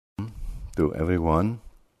to everyone.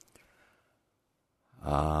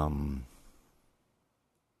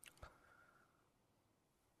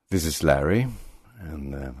 This is Larry,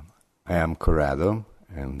 and I am Corrado,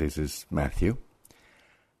 and this is Matthew.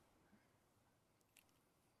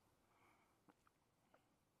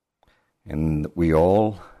 And we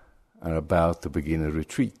all are about to begin a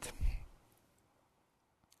retreat.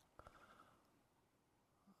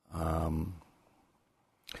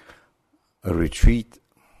 A retreat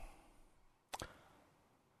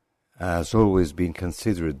has always been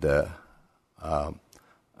considered a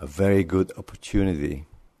very good opportunity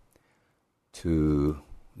to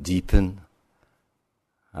deepen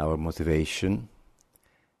our motivation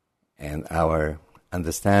and our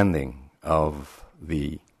understanding of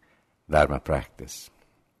the Dharma practice.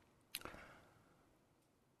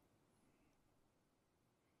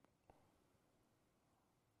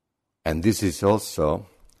 And this is also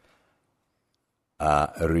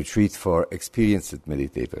a retreat for experienced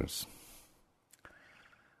meditators.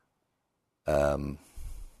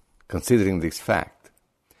 Considering this fact,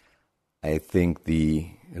 I think the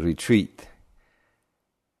retreat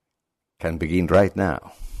can begin right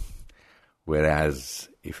now, whereas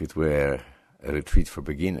if it were a retreat for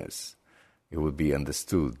beginners, it would be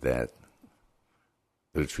understood that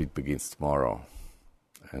the retreat begins tomorrow,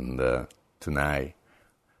 and tonight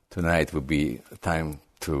would be a time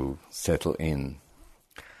to settle in.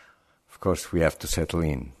 Of course, we have to settle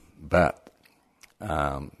in, but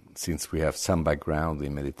since we have some background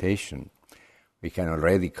in meditation, we can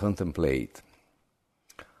already contemplate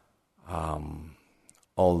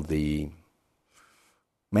all the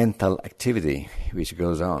mental activity which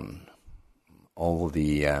goes on, all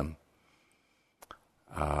the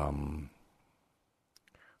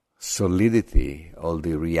solidity, all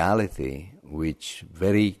the reality which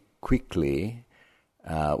very quickly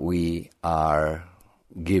we are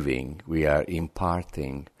giving, we are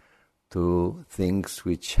imparting to things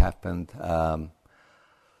which happened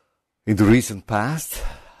in the recent past,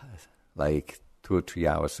 like 2 or 3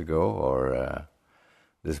 hours ago, or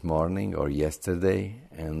this morning, or yesterday,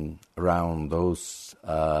 and around those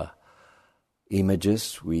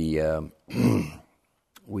images we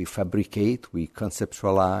fabricate, we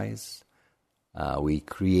conceptualize, we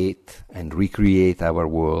create and recreate our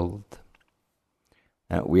world.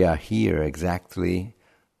 We are here exactly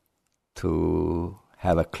to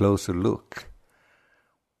have a closer look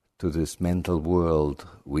to this mental world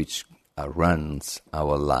which runs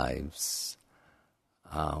our lives,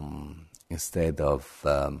 instead of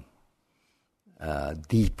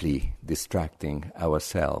deeply distracting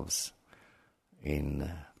ourselves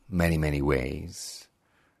in many, many ways,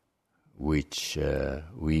 which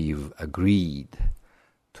we've agreed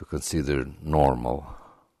to consider normal.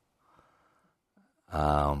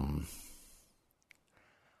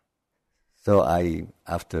 So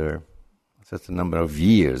after such a number of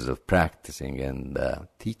years of practicing and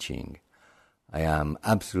teaching, I am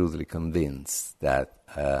absolutely convinced that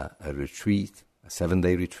a retreat, a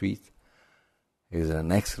 7-day retreat, is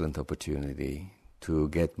an excellent opportunity to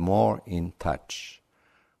get more in touch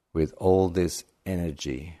with all this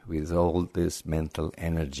energy, with all this mental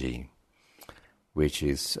energy, which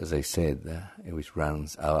is, as I said, which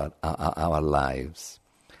runs our lives.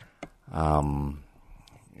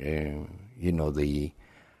 The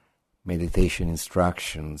meditation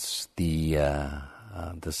instructions, the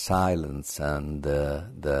silence, and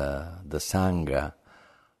the sangha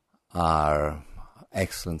are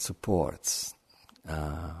excellent supports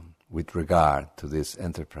with regard to this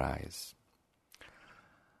enterprise.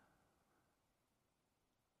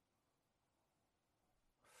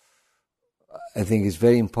 I think it's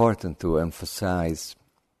very important to emphasize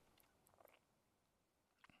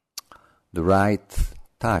the right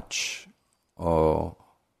touch, or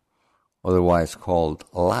otherwise called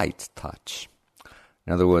light touch.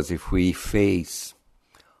 In other words, if we face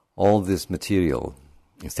all this material,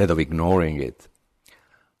 instead of ignoring it,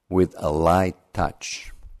 with a light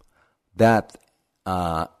touch, that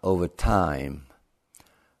over time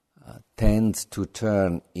tends to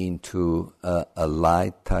turn into a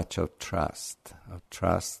light touch of trust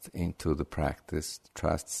into the practice,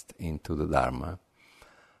 trust into the Dharma.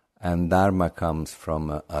 And Dharma comes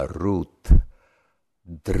from a root,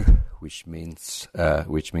 dr, which means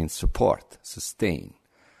support, sustain.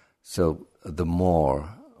 So the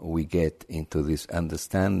more we get into this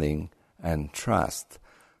understanding and trust,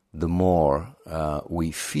 the more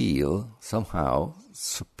we feel somehow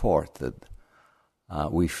supported.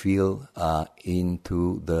 We feel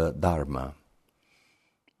into the Dharma,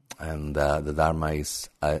 and the Dharma is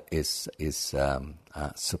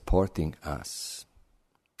supporting us.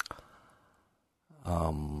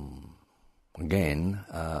 again,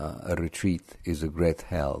 a retreat is a great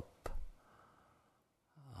help.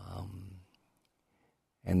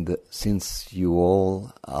 And since you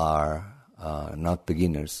all are not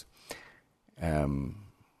beginners,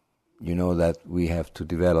 you know that we have to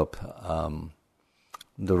develop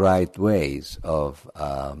the right ways of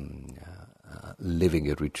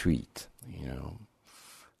living a retreat.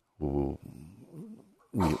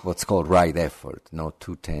 What's called right effort, not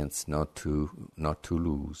too tense, not too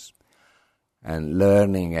loose, and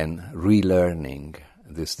learning and relearning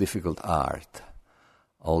this difficult art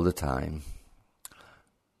all the time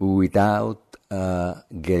without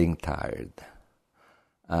getting tired.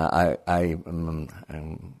 I've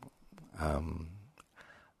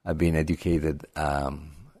been educated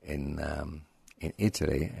in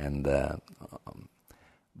Italy, and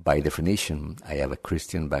by definition, I have a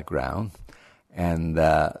Christian background, and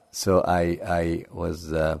so I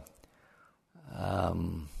was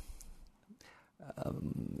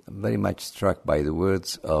very much struck by the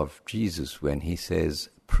words of Jesus when he says,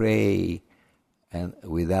 "Pray and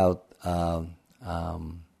without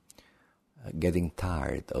getting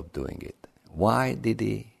tired of doing it." Why did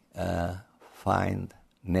he find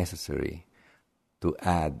necessary to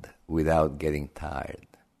add without getting tired?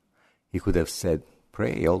 He could have said,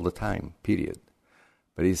 pray all the time, period.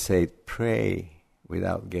 But he said, pray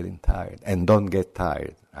without getting tired. And don't get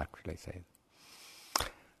tired, actually said.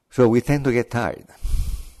 So we tend to get tired.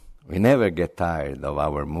 We never get tired of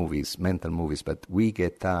our movies, mental movies, but we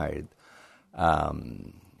get tired of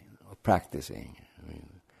practicing.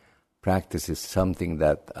 Practice is something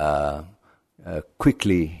that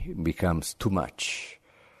quickly becomes too much.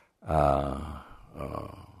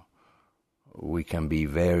 We can be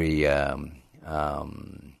very, how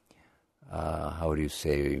do you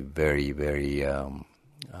say, very, very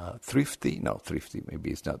thrifty? No, thrifty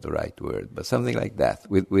maybe is not the right word, but something like that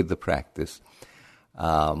with the practice.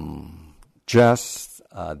 Just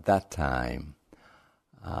that time,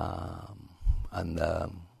 and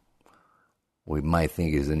we might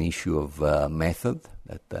think is an issue of method,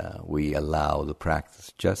 that we allow the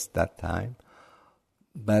practice just that time.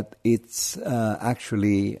 But it's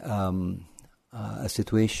actually a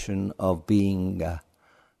situation of being a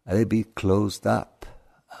little bit closed up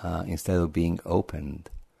instead of being opened.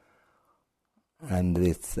 And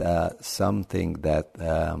it's something that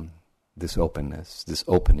this openness, this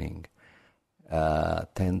opening,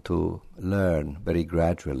 tend to learn very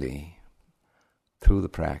gradually through the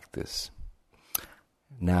practice.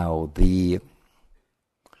 Now, the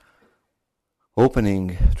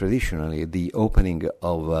opening, traditionally, the opening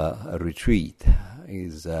of a retreat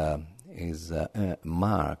is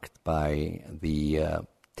marked by the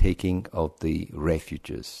taking of the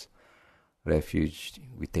refuges. Refuge,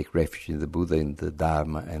 we take refuge in the Buddha, in the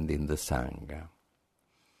Dharma, and in the Sangha.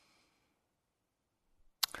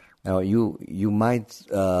 Now, you might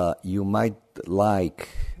like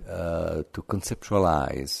to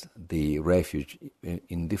conceptualize the refuge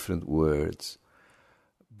in different words,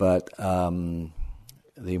 but the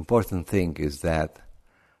important thing is that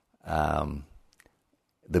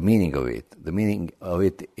the meaning of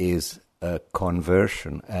it is a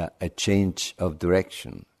conversion, a change of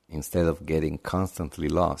direction. Instead of getting constantly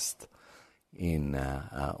lost in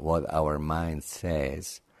what our mind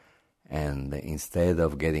says, and instead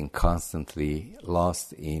of getting constantly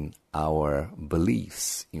lost in our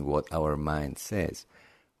beliefs, in what our mind says,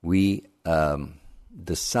 we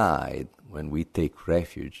decide, when we take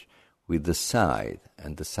refuge, we decide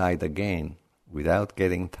and decide again without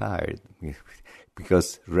getting tired,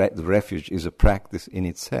 because the refuge is a practice in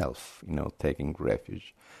itself, taking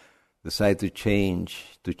refuge. Decide to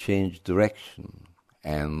change direction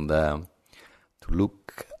and to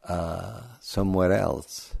look somewhere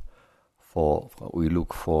else. We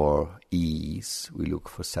look for ease, we look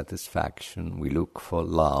for satisfaction, we look for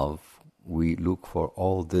love, we look for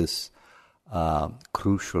all these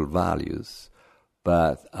crucial values.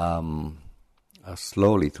 But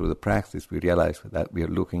slowly through the practice we realize that we are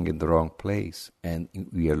looking in the wrong place and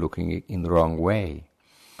we are looking in the wrong way.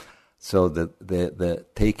 So the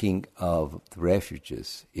taking of the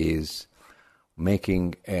refuges is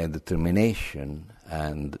making a determination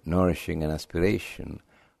and nourishing an aspiration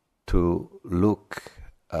to look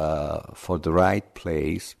for the right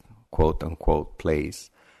place, quote-unquote place,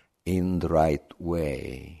 in the right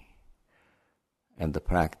way. And the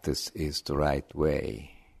practice is the right way.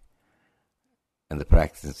 And the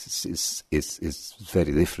practice is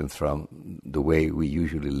very different from the way we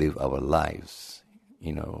usually live our lives,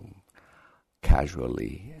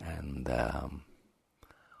 casually and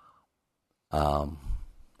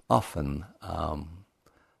often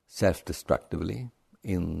self-destructively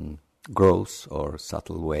in gross or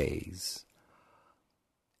subtle ways.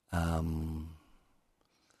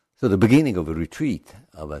 So the beginning of a retreat,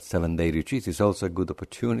 of a 7-day retreat, is also a good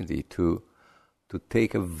opportunity to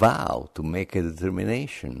take a vow, to make a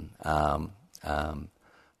determination,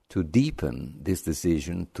 to deepen this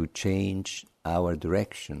decision to change our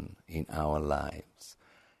direction in our lives.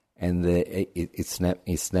 And it's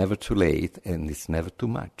never too late, and it's never too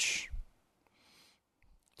much.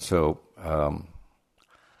 So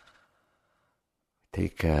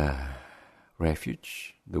take a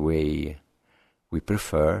refuge the way we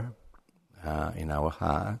prefer in our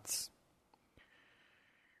hearts.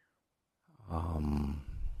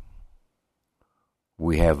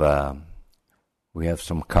 We have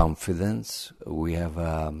some confidence. We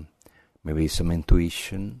have maybe some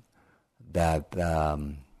intuition that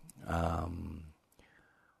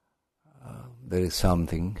there is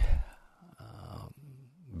something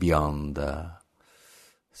beyond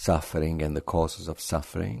suffering and the causes of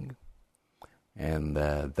suffering, and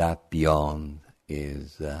that beyond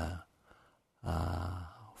is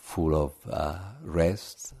full of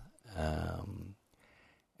rest,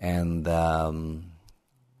 and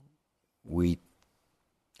we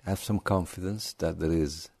have some confidence that there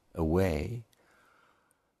is a way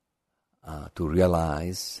to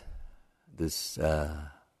realize this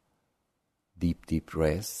deep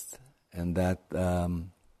rest, and that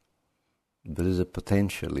there is a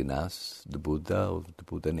potential in us, the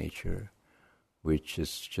Buddha nature, which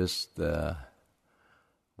is just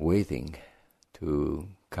waiting to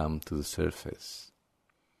come to the surface.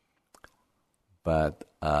 But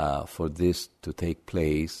for this to take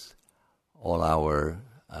place, all our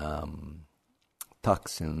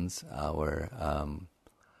toxins, our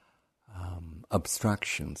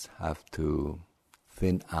obstructions have to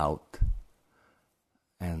thin out.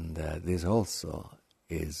 And this also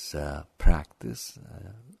is practice,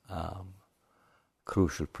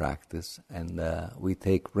 crucial practice, and we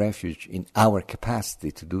take refuge in our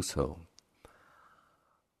capacity to do so,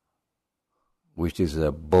 which is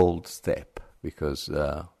a bold step, because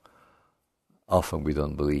often we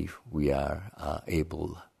don't believe we are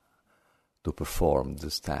able to perform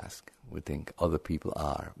this task. We think other people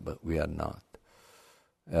are, but we are not.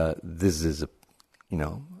 This is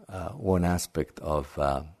one aspect of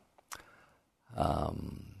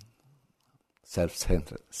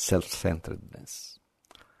self-centeredness.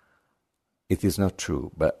 It is not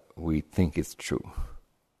true, but we think it's true.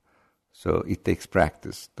 So it takes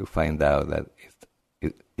practice to find out that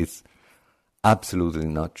it's absolutely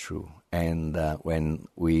not true. And when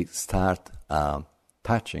we start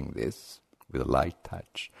touching this with a light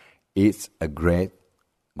touch, it's a great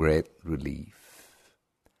relief.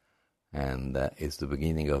 And it's the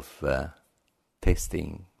beginning of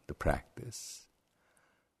testing the practice,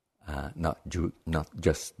 not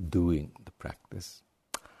just doing the practice.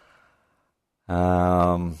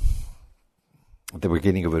 At the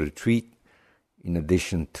beginning of a retreat, in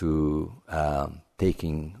addition to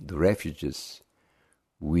taking the refuges,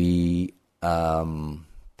 we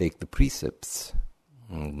take the precepts,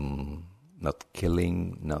 not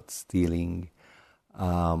killing, not stealing,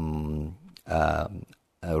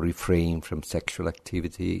 refrain from sexual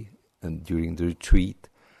activity and during the retreat,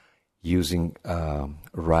 using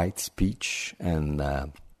right speech, and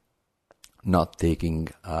not taking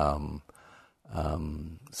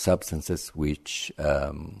substances which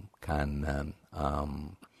can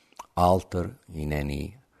alter in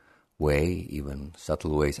any way, even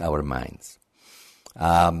subtle ways, our minds.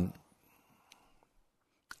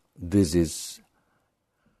 This is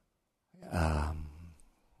an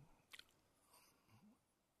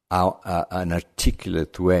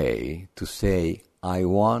articulate way to say, I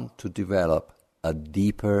want to develop a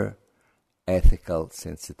deeper ethical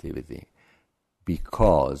sensitivity,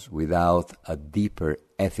 because without a deeper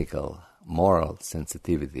ethical, moral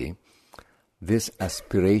sensitivity, this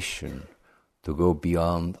aspiration to go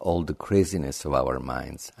beyond all the craziness of our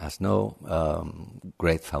minds has no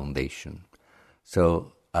great foundation.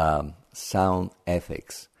 So sound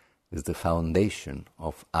ethics is the foundation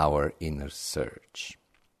of our inner search.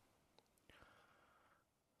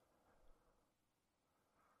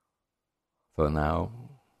 So now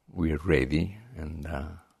we are ready, and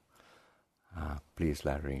please,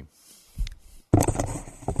 Larry.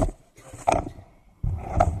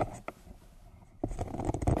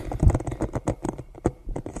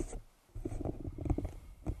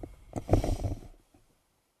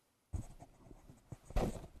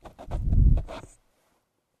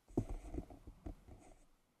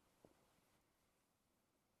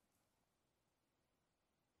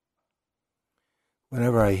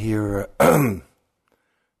 Whenever I hear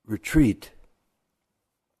retreat,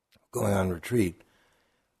 going on retreat,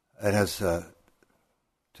 it has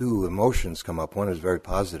two emotions come up. One is very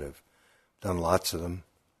positive. Done lots of them.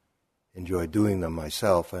 Enjoy doing them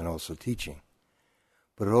myself and also teaching.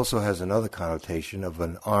 But it also has another connotation of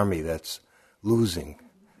an army that's losing,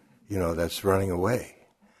 that's running away.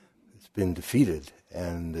 It's been defeated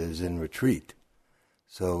and is in retreat.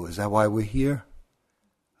 So is that why we're here?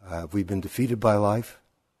 Have we been defeated by life?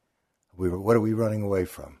 What are we running away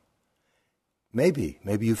from? Maybe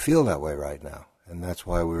you feel that way right now, and that's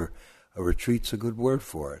why a retreat's a good word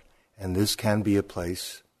for it. And this can be a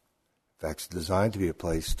place, in fact, it's designed to be a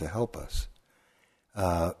place to help us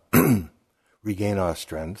regain our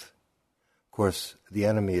strength. Of course, the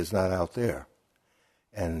enemy is not out there.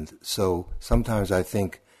 And so sometimes I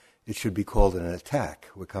think it should be called an attack.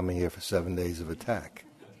 We're coming here for 7 days of attack.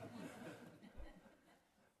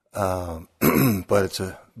 But it's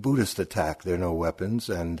a Buddhist attack. There are no weapons,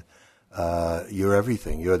 and you're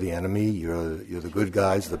everything. You're the enemy. You're the good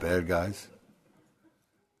guys, the bad guys.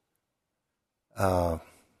 Not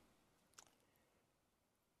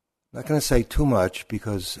going to say too much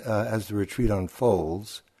because as the retreat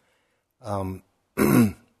unfolds,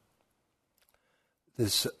 the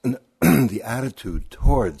attitude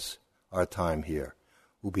towards our time here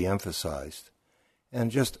will be emphasized,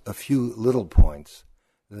 and just a few little points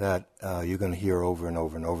that you're going to hear over and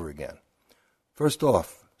over and over again. First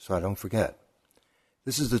off, so I don't forget,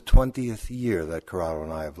 this is the 20th year that Corrado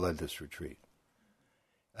and I have led this retreat.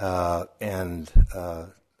 And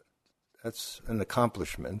that's an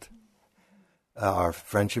accomplishment. Our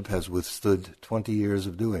friendship has withstood 20 years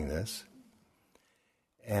of doing this.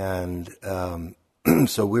 And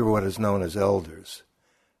so we were what is known as elders.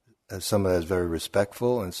 Some of that is very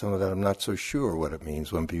respectful, and some of that I'm not so sure what it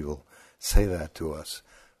means when people say that to us.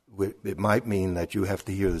 It might mean that you have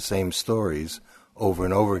to hear the same stories over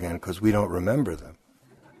and over again because we don't remember them.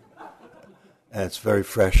 And it's very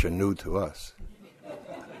fresh and new to us.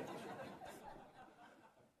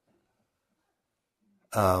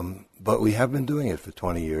 But we have been doing it for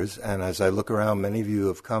 20 years, and as I look around, many of you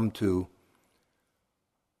have come to,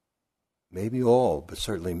 maybe all, but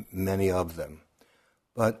certainly many of them.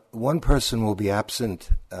 But one person will be absent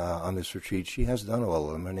on this retreat. She has done all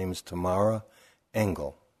of them. Her name is Tamara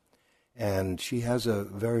Engel, and she has a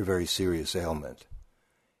very, very serious ailment.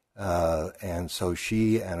 And so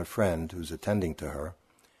she and a friend who's attending to her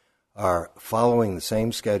are following the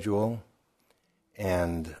same schedule,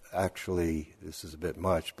 and actually, this is a bit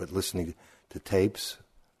much, but listening to tapes.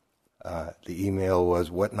 The email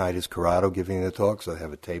was, what night is Corrado giving the talk? So they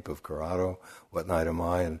have a tape of Corrado, what night am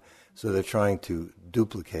I? And so they're trying to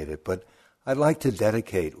duplicate it. But I'd like to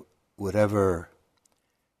dedicate whatever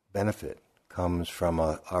benefit comes from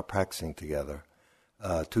our practicing together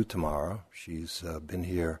to Tamara. She's been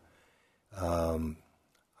here, I'm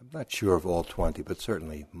not sure of all 20, but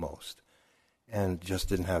certainly most, and just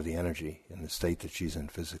didn't have the energy in the state that she's in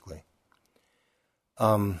physically.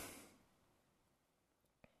 A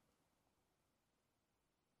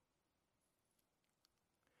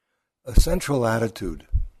central attitude,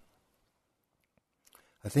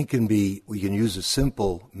 I think, we can use a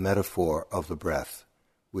simple metaphor of the breath,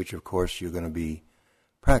 which of course you're going to be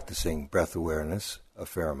practicing breath awareness a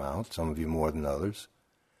fair amount, some of you more than others.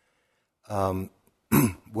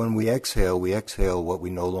 When we exhale what we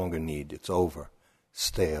no longer need. It's over,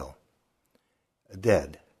 stale,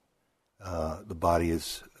 dead. The body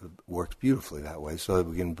works beautifully that way, so that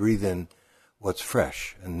we can breathe in what's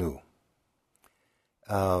fresh and new.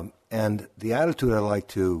 And the attitude I like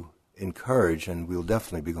to encourage, and we'll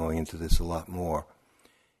definitely be going into this a lot more,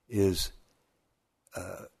 is,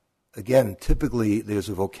 again, typically there's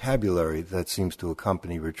a vocabulary that seems to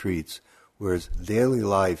accompany retreats, whereas daily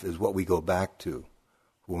life is what we go back to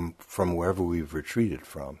from wherever we've retreated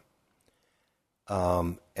from.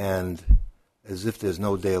 And as if there's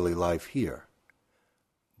no daily life here.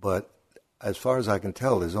 But as far as I can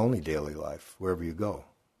tell, there's only daily life wherever you go.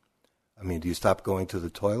 I mean, do you stop going to the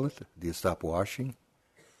toilet? Do you stop washing?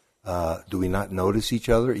 Do we not notice each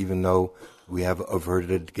other even though we have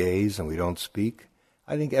averted gaze and we don't speak?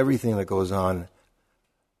 I think everything that goes on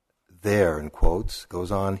there, in quotes,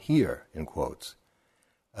 goes on here, in quotes.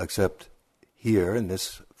 Except here, in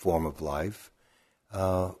this form of life,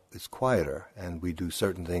 it's quieter, and we do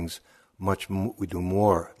certain things we do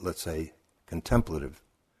more, let's say, contemplative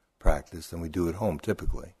practice than we do at home,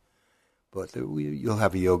 typically. But you'll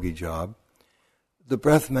have a yogi job. The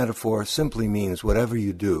breath metaphor simply means whatever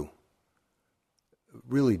you do,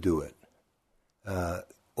 really do it.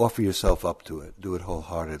 Offer yourself up to it. Do it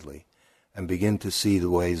wholeheartedly. And begin to see the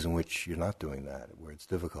ways in which you're not doing that, where it's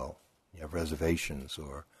difficult. You have reservations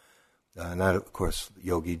or Not, of course,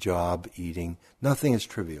 yogi job, eating. Nothing is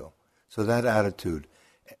trivial. So that attitude.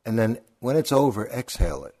 And then when it's over,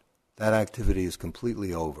 exhale it. That activity is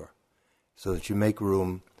completely over. So that you make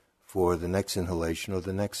room for the next inhalation or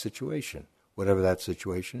the next situation, whatever that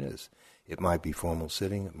situation is. It might be formal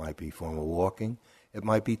sitting, it might be formal walking, it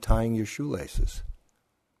might be tying your shoelaces.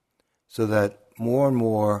 So that more and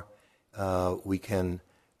more we can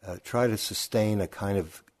try to sustain a kind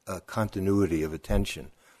of continuity of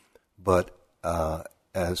attention. But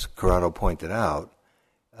as Corrado pointed out,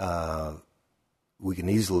 we can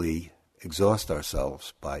easily exhaust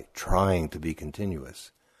ourselves by trying to be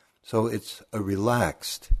continuous. So it's a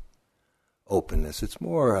relaxed openness. It's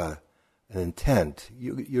more an intent.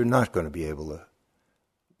 You're not going to be able to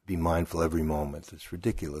be mindful every moment. It's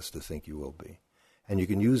ridiculous to think you will be. And you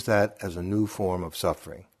can use that as a new form of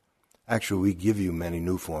suffering. Actually, we give you many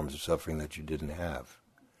new forms of suffering that you didn't have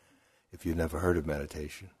if you've never heard of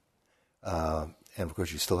meditation. And of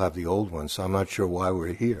course, you still have the old ones, so I'm not sure why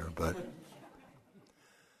we're here. But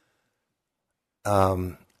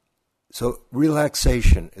so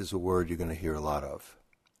relaxation is a word you're going to hear a lot of.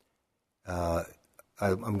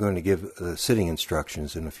 I'm going to give sitting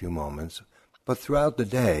instructions in a few moments. But throughout the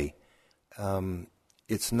day,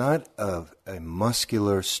 it's not a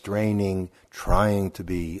muscular, straining, trying to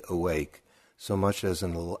be awake, so much as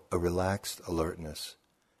a relaxed alertness,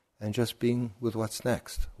 and just being with what's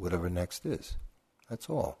next, whatever next is. That's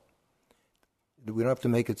all. We don't have to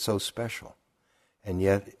make it so special. And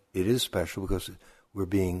yet it is special because we're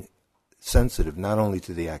being sensitive not only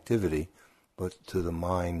to the activity, but to the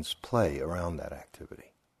mind's play around that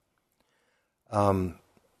activity. The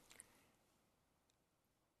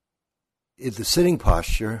sitting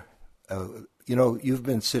posture, you've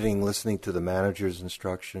been sitting listening to the manager's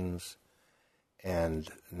instructions, and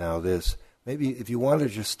now this. Maybe if you want to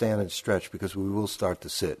just stand and stretch, because we will start to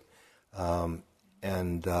sit, and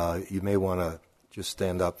you may want to just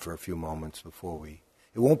stand up for a few moments before we.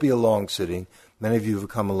 It won't be a long sitting. Many of you have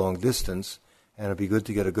come a long distance, and it'd be good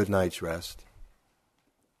to get a good night's rest.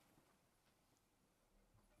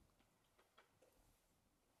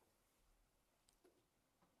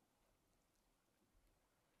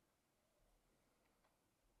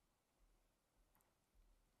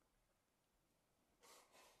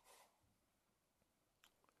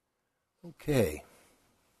 Okay.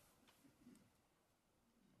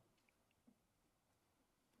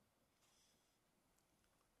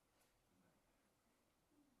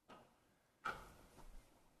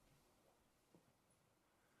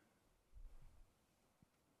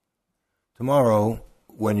 Tomorrow,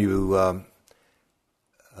 when you,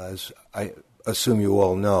 as I assume you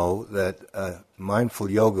all know, that mindful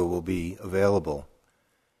yoga will be available.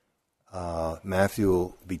 Matthew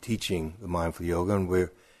will be teaching the mindful yoga, and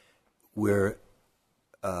we're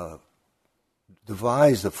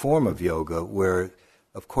devised a form of yoga where,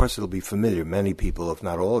 of course, it'll be familiar. Many people, if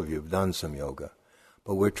not all of you, have done some yoga.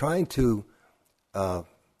 But we're trying to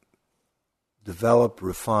develop,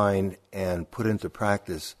 refine, and put into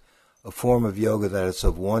practice a form of yoga that is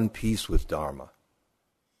of one piece with Dharma.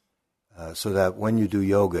 So that when you do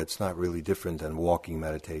yoga, it's not really different than walking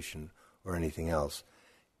meditation or anything else.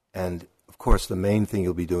 And, of course, the main thing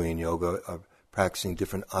you'll be doing in yoga are practicing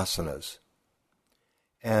different asanas.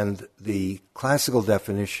 And the classical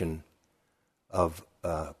definition of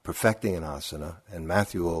perfecting an asana, and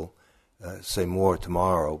Matthew will say more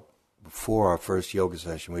tomorrow before our first yoga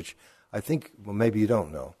session, which I think, well, maybe you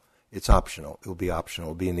don't know. It's optional. It'll be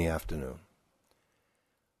optional. It'll be in the afternoon.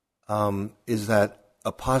 Is that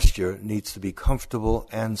a posture needs to be comfortable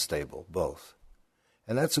and stable, both.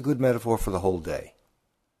 And that's a good metaphor for the whole day.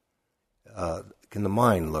 Can the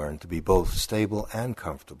mind learn to be both stable and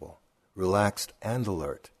comfortable, relaxed and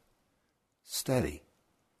alert, steady?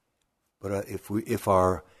 But if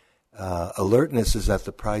our alertness is at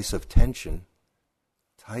the price of tension,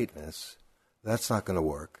 tightness, that's not going to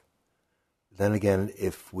work. Then again,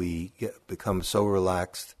 if we become so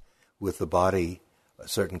relaxed with the body, a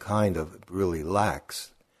certain kind of really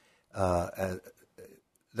lax,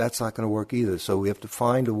 that's not going to work either. So we have to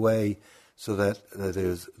find a way so that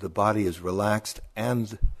the body is relaxed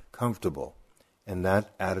and comfortable. And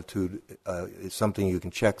that attitude is something you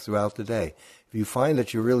can check throughout the day. If you find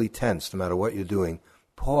that you're really tense, no matter what you're doing,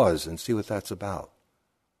 pause and see what that's about.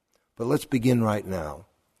 But let's begin right now.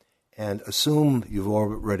 And assume you've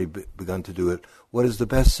already begun to do it. What is the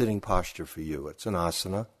best sitting posture for you? It's an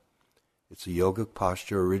asana. It's a yogic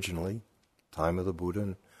posture originally, time of the Buddha,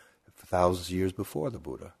 and thousands of years before the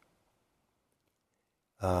Buddha.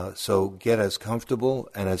 So get as comfortable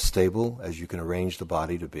and as stable as you can arrange the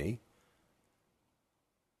body to be.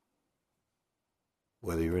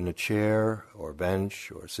 Whether you're in a chair or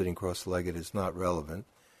bench or sitting cross-legged is not relevant.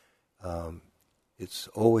 It's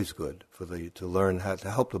always good to learn how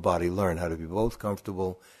to help the body learn how to be both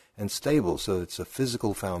comfortable and stable, so it's a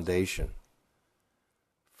physical foundation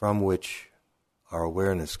from which our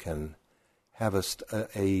awareness can have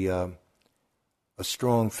a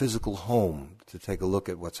strong physical home to take a look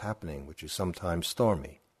at what's happening, which is sometimes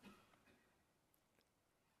stormy.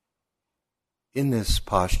 In this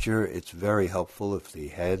posture, it's very helpful if the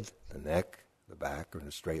head, the neck, the back are in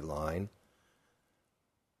a straight line.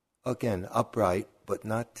 Again, upright, but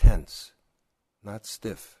not tense, not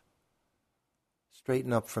stiff.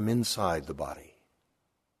 Straighten up from inside the body.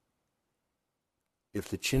 If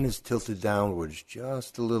the chin is tilted downwards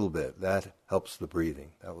just a little bit, that helps the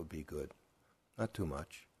breathing. That would be good. Not too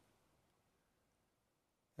much.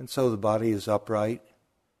 And so the body is upright.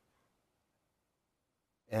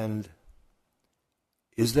 And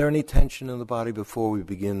is there any tension in the body before we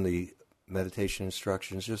begin the meditation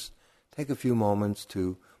instructions? Just take a few moments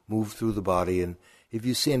to move through the body, and if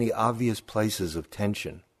you see any obvious places of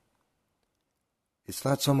tension, it's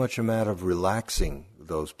not so much a matter of relaxing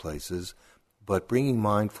those places, but bringing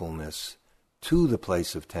mindfulness to the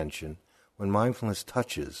place of tension. When mindfulness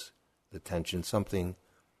touches the tension, something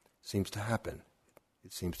seems to happen.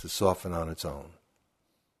 It seems to soften on its own.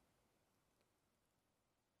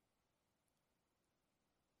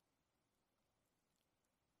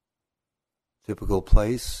 Typical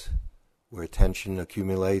place where tension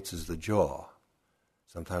accumulates is the jaw.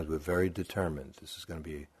 Sometimes we're very determined. I'm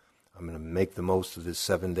going to make the most of this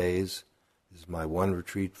 7 days. This is my one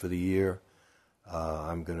retreat for the year.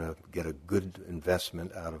 I'm going to get a good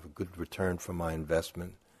investment out of a good return from my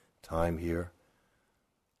investment time here.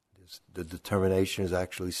 The determination is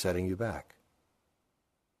actually setting you back.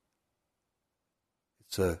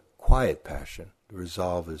 It's a quiet passion. The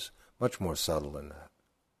resolve is much more subtle than that.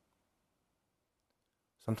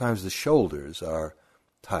 Sometimes the shoulders are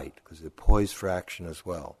tight because they're poised for action as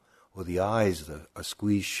well. Or the eyes are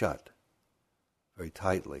squeezed shut very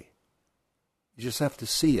tightly. You just have to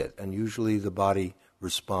see it, and usually the body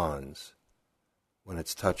responds when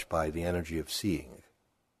it's touched by the energy of seeing.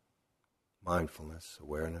 Mindfulness,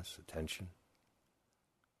 awareness, attention.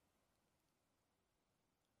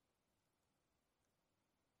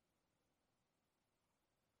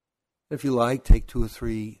 If you like, take 2 or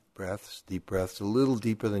 3 breaths, deep breaths, a little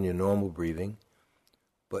deeper than your normal breathing,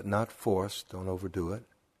 but not forced, don't overdo it,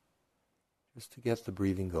 just to get the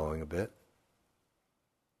breathing going a bit.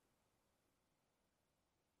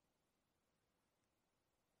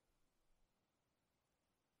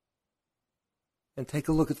 And take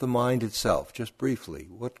a look at the mind itself, just briefly.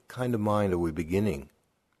 What kind of mind are we beginning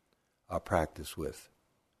our practice with?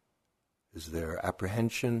 Is there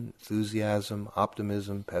apprehension, enthusiasm,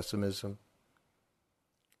 optimism, pessimism?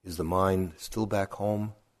 Is the mind still back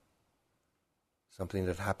home? Something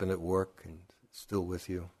that happened at work and still with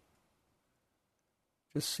you?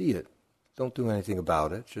 Just see it. Don't do anything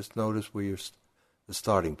about it. Just notice where the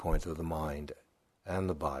starting point of the mind and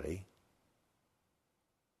the body.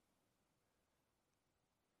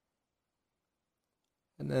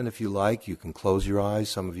 And then if you like, you can close your eyes.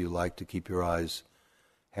 Some of you like to keep your eyes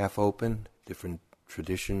half open. Different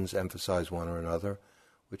traditions emphasize one or another.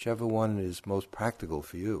 Whichever one is most practical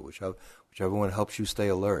for you, whichever one helps you stay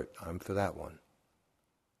alert, I'm for that one.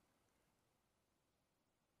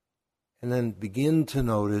 And then begin to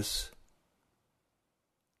notice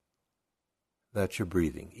that you're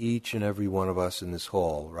breathing. Each and every one of us in this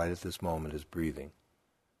hall, right at this moment, is breathing.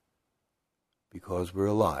 Because we're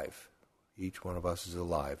alive. Each one of us is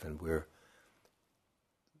alive, and we're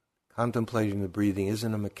contemplating the breathing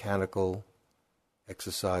isn't a mechanical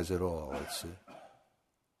exercise at all.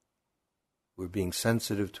 We're being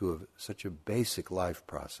sensitive to such a basic life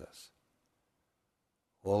process.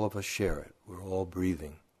 All of us share it. We're all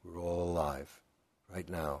breathing. We're all alive right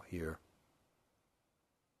now, here.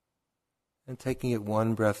 And taking it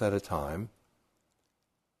one breath at a time.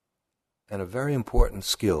 And a very important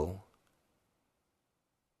skill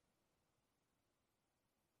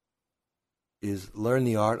is learn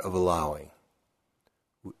the art of allowing.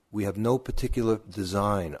 We have no particular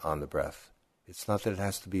design on the breath. It's not that it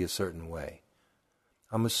has to be a certain way.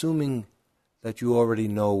 I'm assuming that you already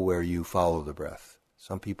know where you follow the breath.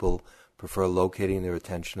 Some people prefer locating their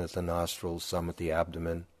attention at the nostrils, some at the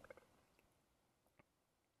abdomen.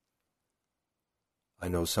 I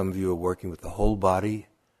know some of you are working with the whole body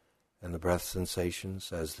and the breath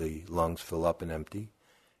sensations as the lungs fill up and empty.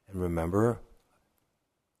 And remember,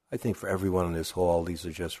 I think for everyone in this hall, these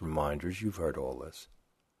are just reminders. You've heard all this.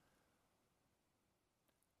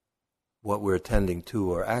 What we're attending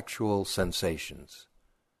to are actual sensations.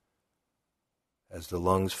 As the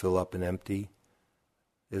lungs fill up and empty,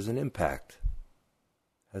 there's an impact.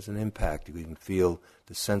 Has an impact. You can feel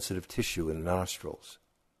the sensitive tissue in the nostrils,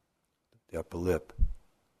 the upper lip.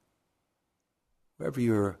 Wherever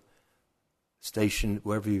you've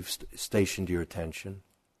stationed your attention.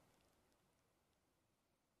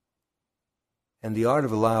 And the art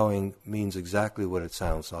of allowing means exactly what it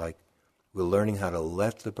sounds like. We're learning how to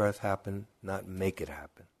let the breath happen, not make it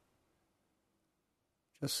happen.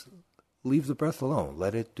 Just leave the breath alone.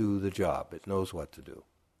 Let it do the job. It knows what to do.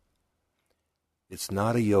 It's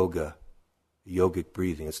not a yogic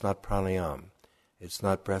breathing. It's not pranayama. It's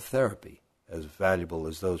not breath therapy, as valuable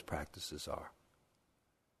as those practices are.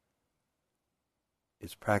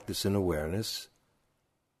 It's practice in awareness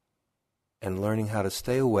and learning how to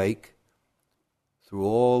stay awake through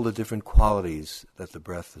all the different qualities that the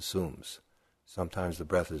breath assumes. Sometimes the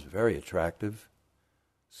breath is very attractive,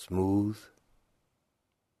 smooth,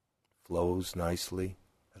 flows nicely.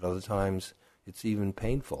 At other times, it's even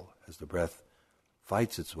painful as the breath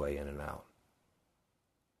fights its way in and out.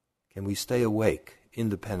 Can we stay awake,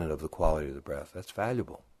 independent of the quality of the breath? That's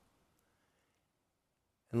valuable.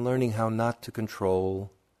 And learning how not to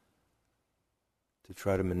control, to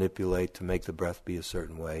try to manipulate, to make the breath be a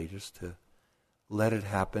certain way, just to let it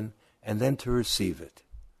happen, and then to receive it.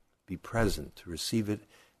 Be present, to receive it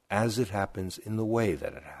as it happens in the way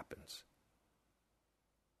that it happens.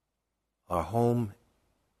 Our home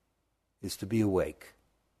is to be awake.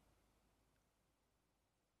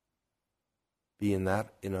 Be in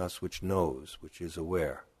that in us which knows, which is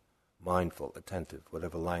aware, mindful, attentive,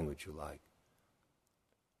 whatever language you like.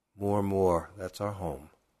 More and more, that's our home.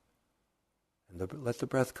 And let the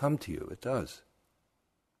breath come to you. It does.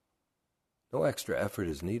 No extra effort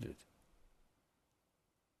is needed.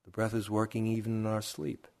 The breath is working even in our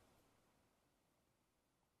sleep.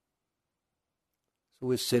 So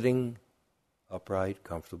we're sitting upright,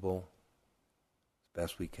 comfortable, as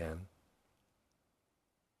best we can.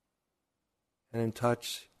 And in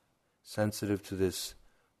touch, sensitive to this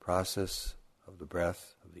process of the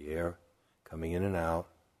breath, of the air coming in and out.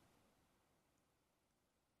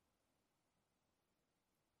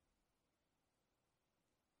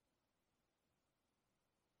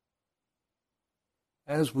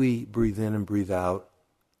 As we breathe in and breathe out,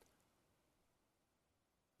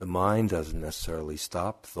 the mind doesn't necessarily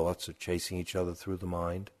stop. Thoughts are chasing each other through the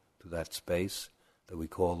mind, through that space that we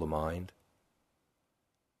call the mind.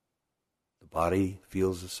 The body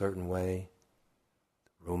feels a certain way.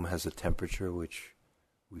 The room has a temperature which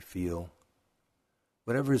we feel.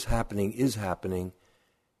 Whatever is happening,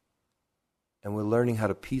 and we're learning how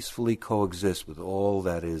to peacefully coexist with all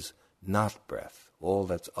that is not breath, all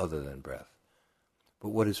that's other than breath. But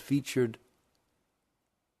what is featured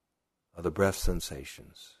are the breath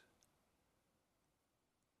sensations,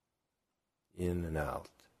 in and out.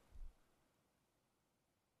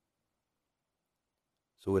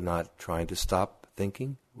 So we're not trying to stop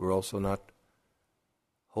thinking. We're also not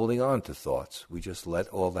holding on to thoughts. We just let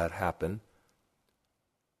all that happen.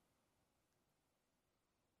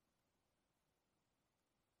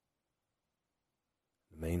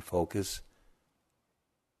 The main focus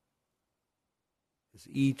is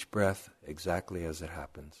each breath exactly as it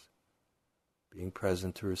happens, being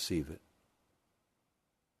present to receive it.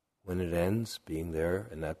 When it ends, being there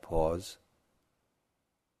in that pause,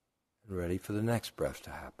 and ready for the next breath to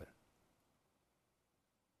happen.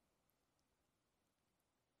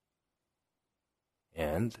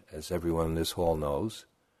 And, as everyone in this hall knows,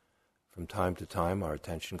 from time to time our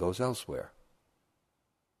attention goes elsewhere.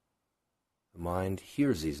 The mind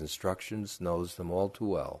hears these instructions, knows them all too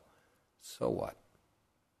well. So what?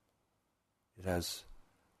 It has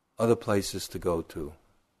other places to go to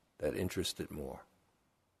that interest it more.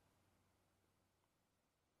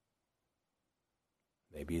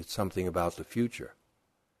 Maybe it's something about the future,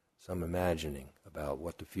 some imagining about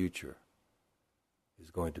what the future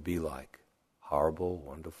is going to be like, horrible,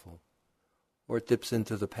 wonderful, or it dips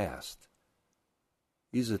into the past.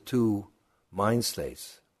 These are two mind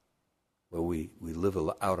states where we live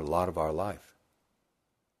out a lot of our life.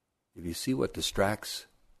 If you see what distracts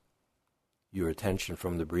your attention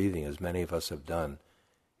from the breathing, as many of us have done,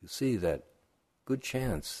 you see that good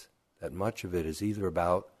chance that much of it is either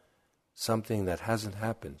about something that hasn't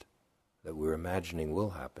happened, that we're imagining will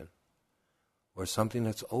happen, or something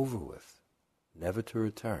that's over with, never to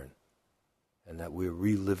return, and that we're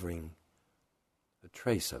reliving a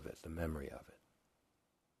trace of it, the memory of it.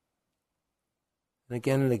 And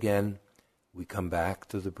again, we come back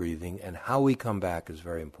to the breathing, and how we come back is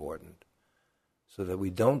very important, so that we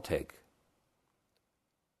don't take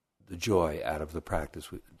the joy out of the practice.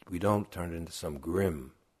 We don't turn it into some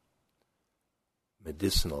grim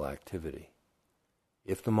medicinal activity.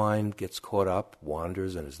 If the mind gets caught up,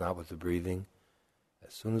 wanders, and is not with the breathing,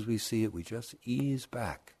 as soon as we see it, we just ease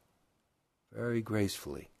back very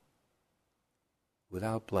gracefully,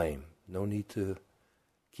 without blame. No need to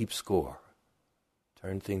keep score,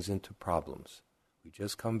 turn things into problems. We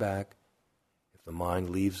just come back. If the mind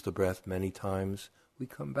leaves the breath many times, we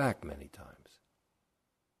come back many times.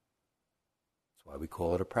 That's why we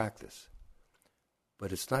call it a practice.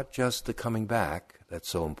 But it's not just the coming back that's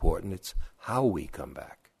so important, it's how we come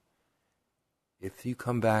back. If you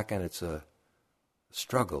come back and it's a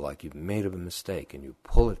struggle, like you've made a mistake and you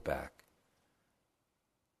pull it back,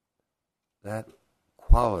 that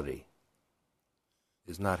quality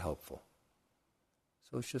is not helpful.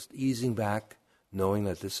 So it's just easing back, knowing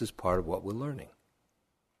that this is part of what we're learning.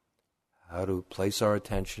 How to place our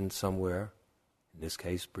attention somewhere, in this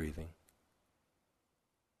case breathing,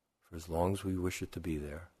 for as long as we wish it to be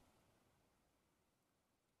there.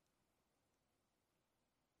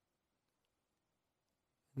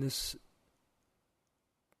 And this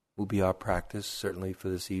will be our practice, certainly for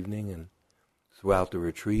this evening, and throughout the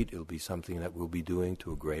retreat it'll be something that we'll be doing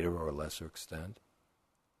to a greater or lesser extent.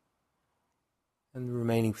 And the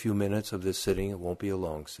remaining few minutes of this sitting, it won't be a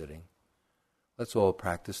long sitting. Let's all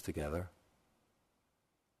practice together.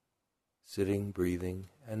 Sitting, breathing,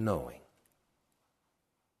 and knowing.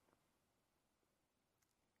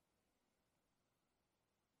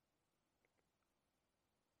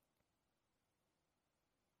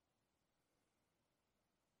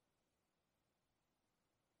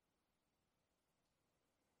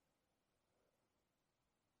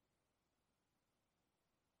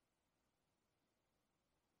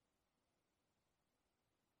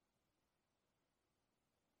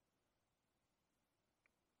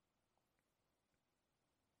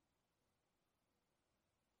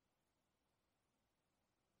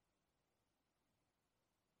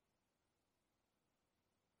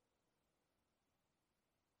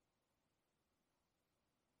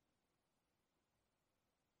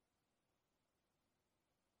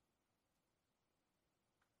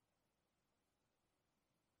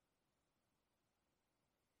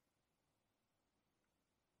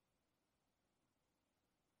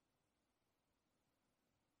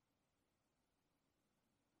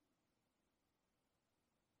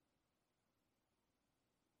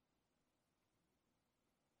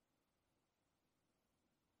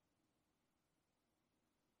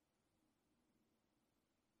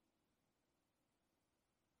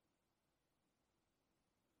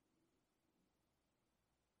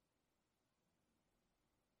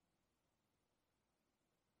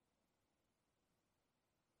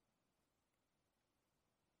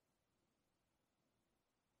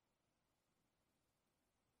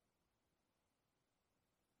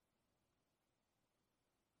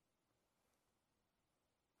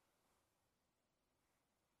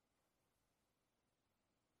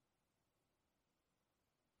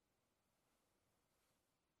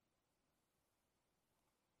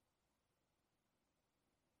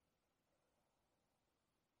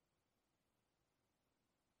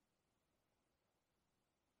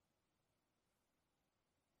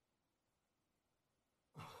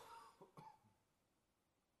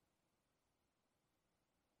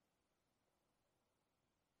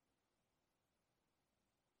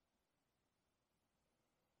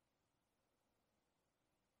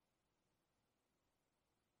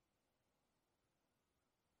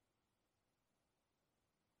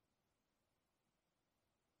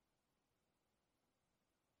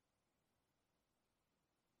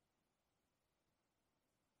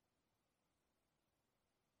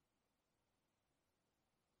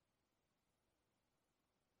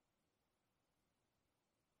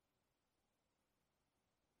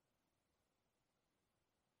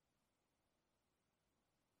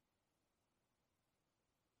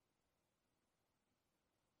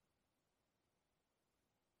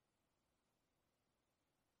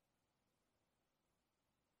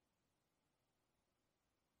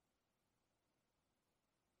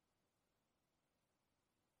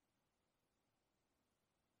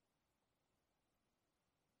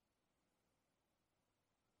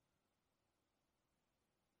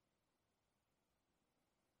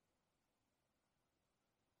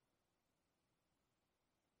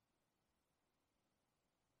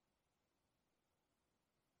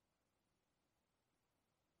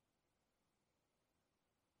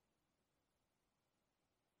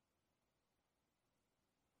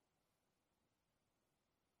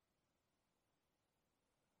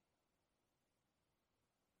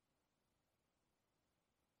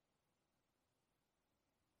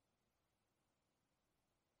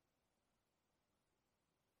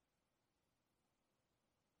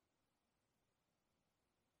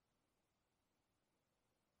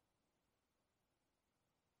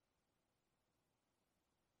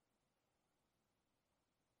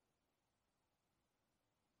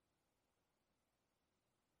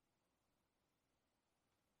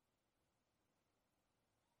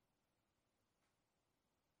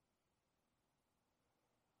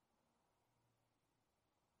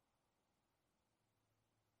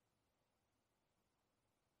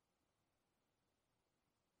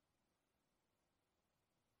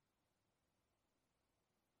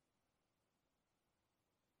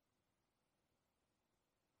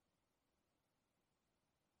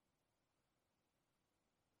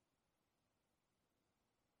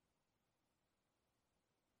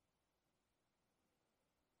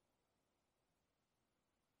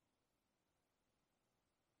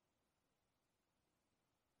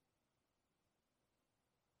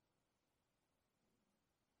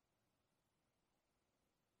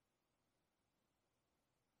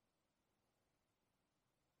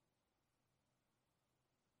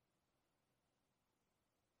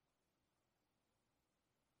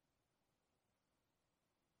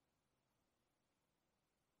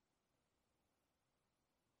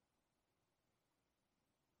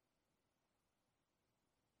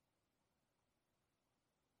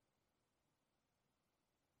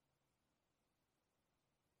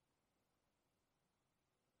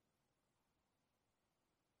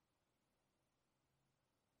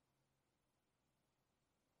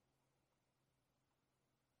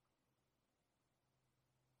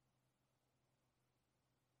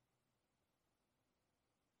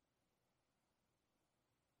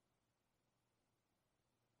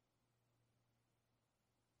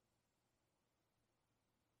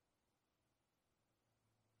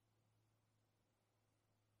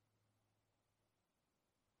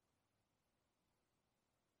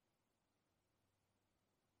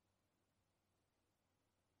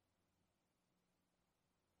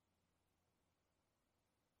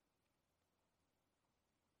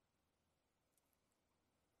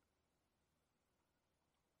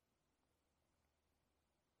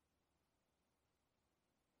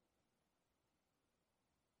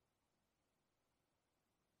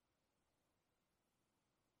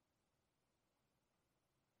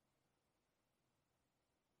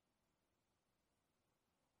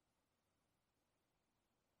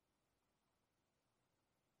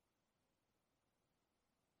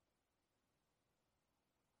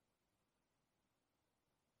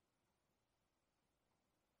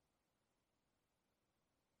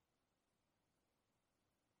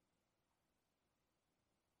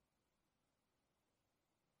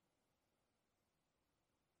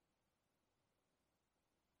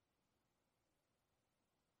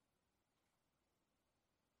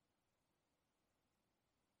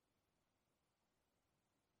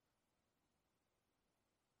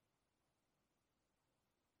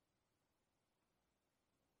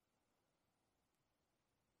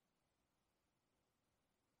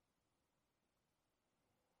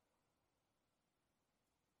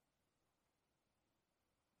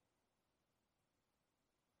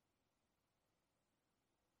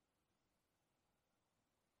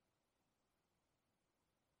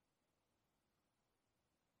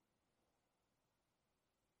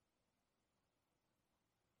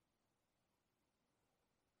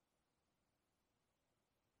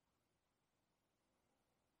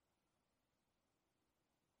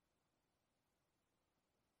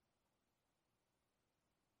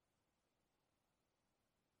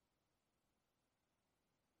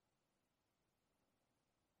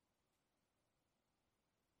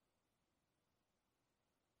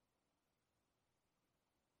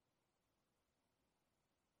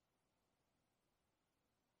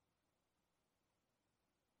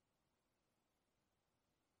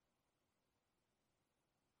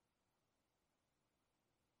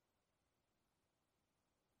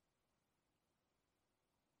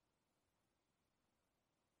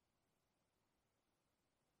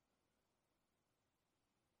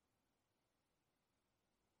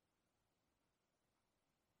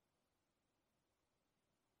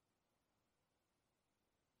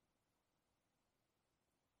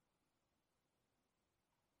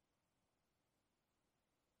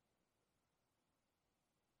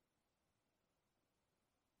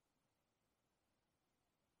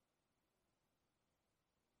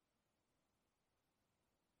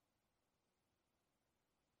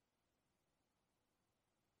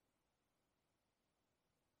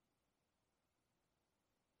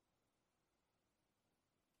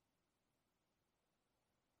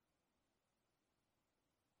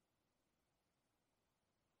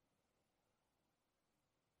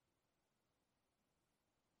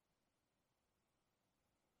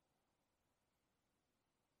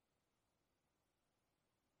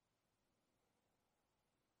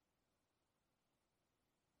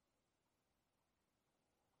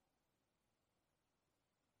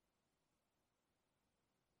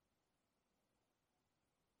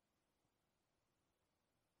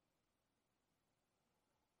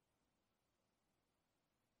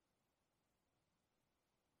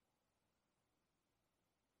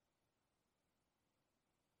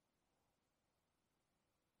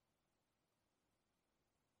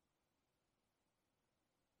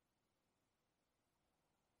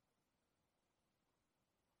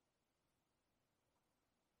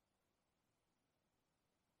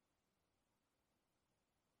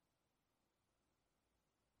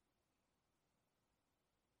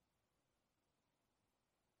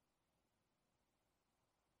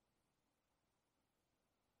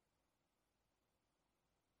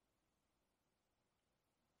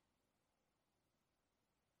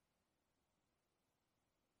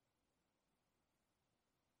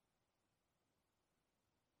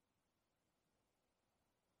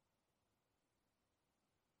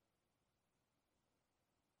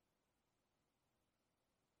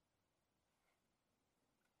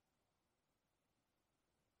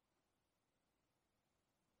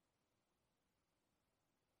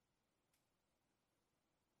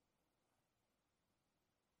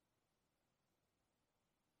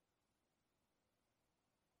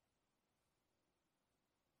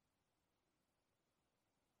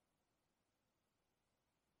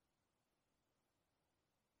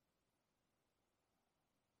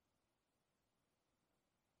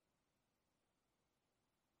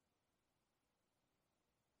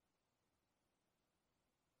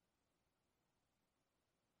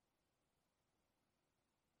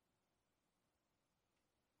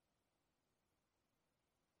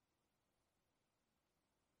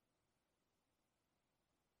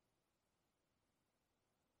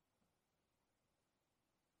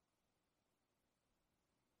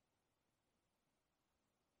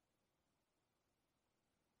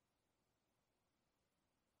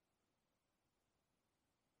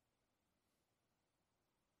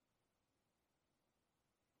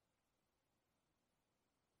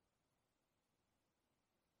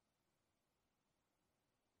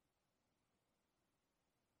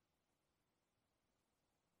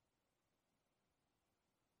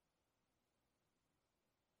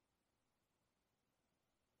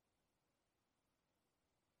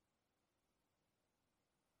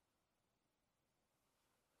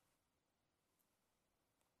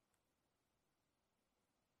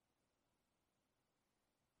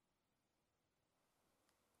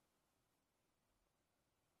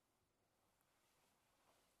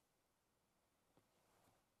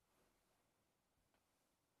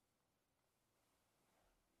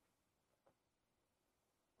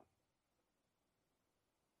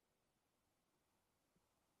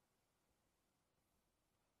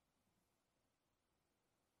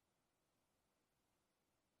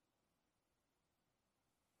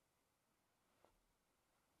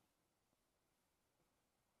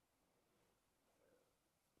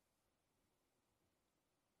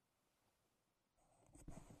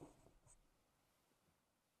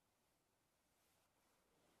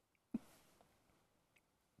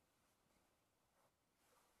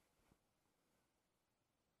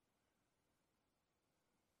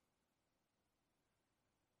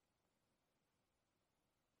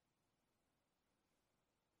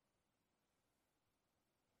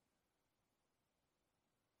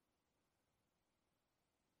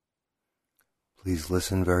 Please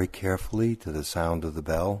listen very carefully to the sound of the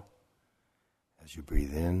bell as you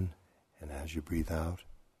breathe in and as you breathe out.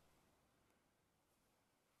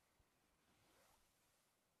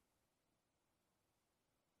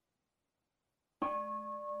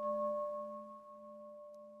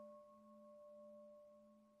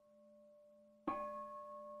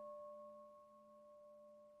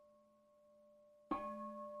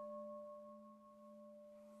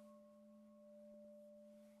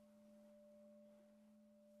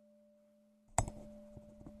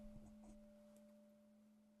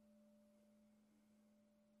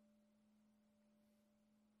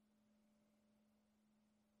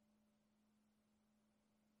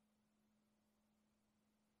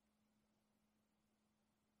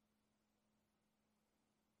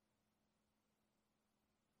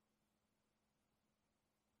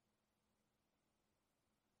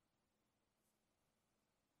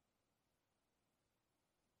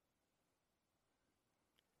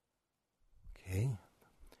 Okay.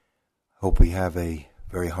 Hope we have a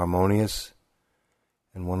very harmonious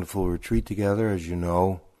and wonderful retreat together. As you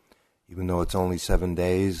know, even though it's only 7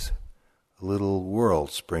 days, a little world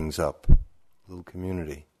springs up, a little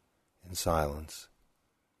community in silence,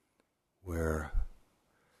 where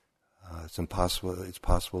it's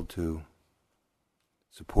possible to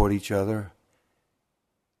support each other,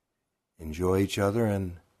 enjoy each other,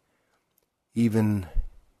 and even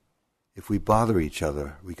if we bother each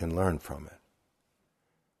other, we can learn from it.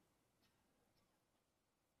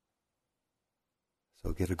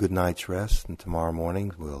 So get a good night's rest, and tomorrow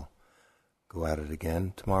morning we'll go at it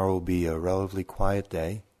again. Tomorrow will be a relatively quiet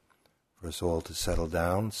day for us all to settle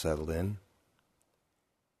down, settle in.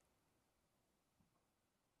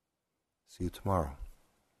 See you tomorrow.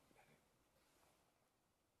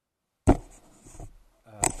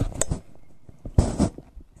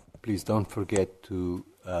 Please don't forget to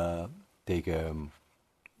take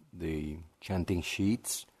the chanting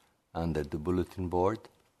sheets under the bulletin board.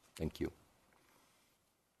 Thank you.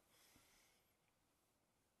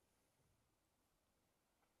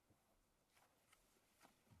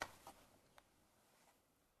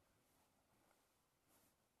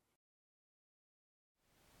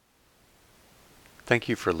 Thank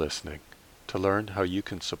you for listening. To learn how you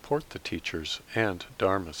can support the teachers and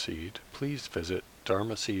Dharma Seed, please visit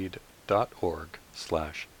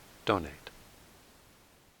dharmaseed.org/donate.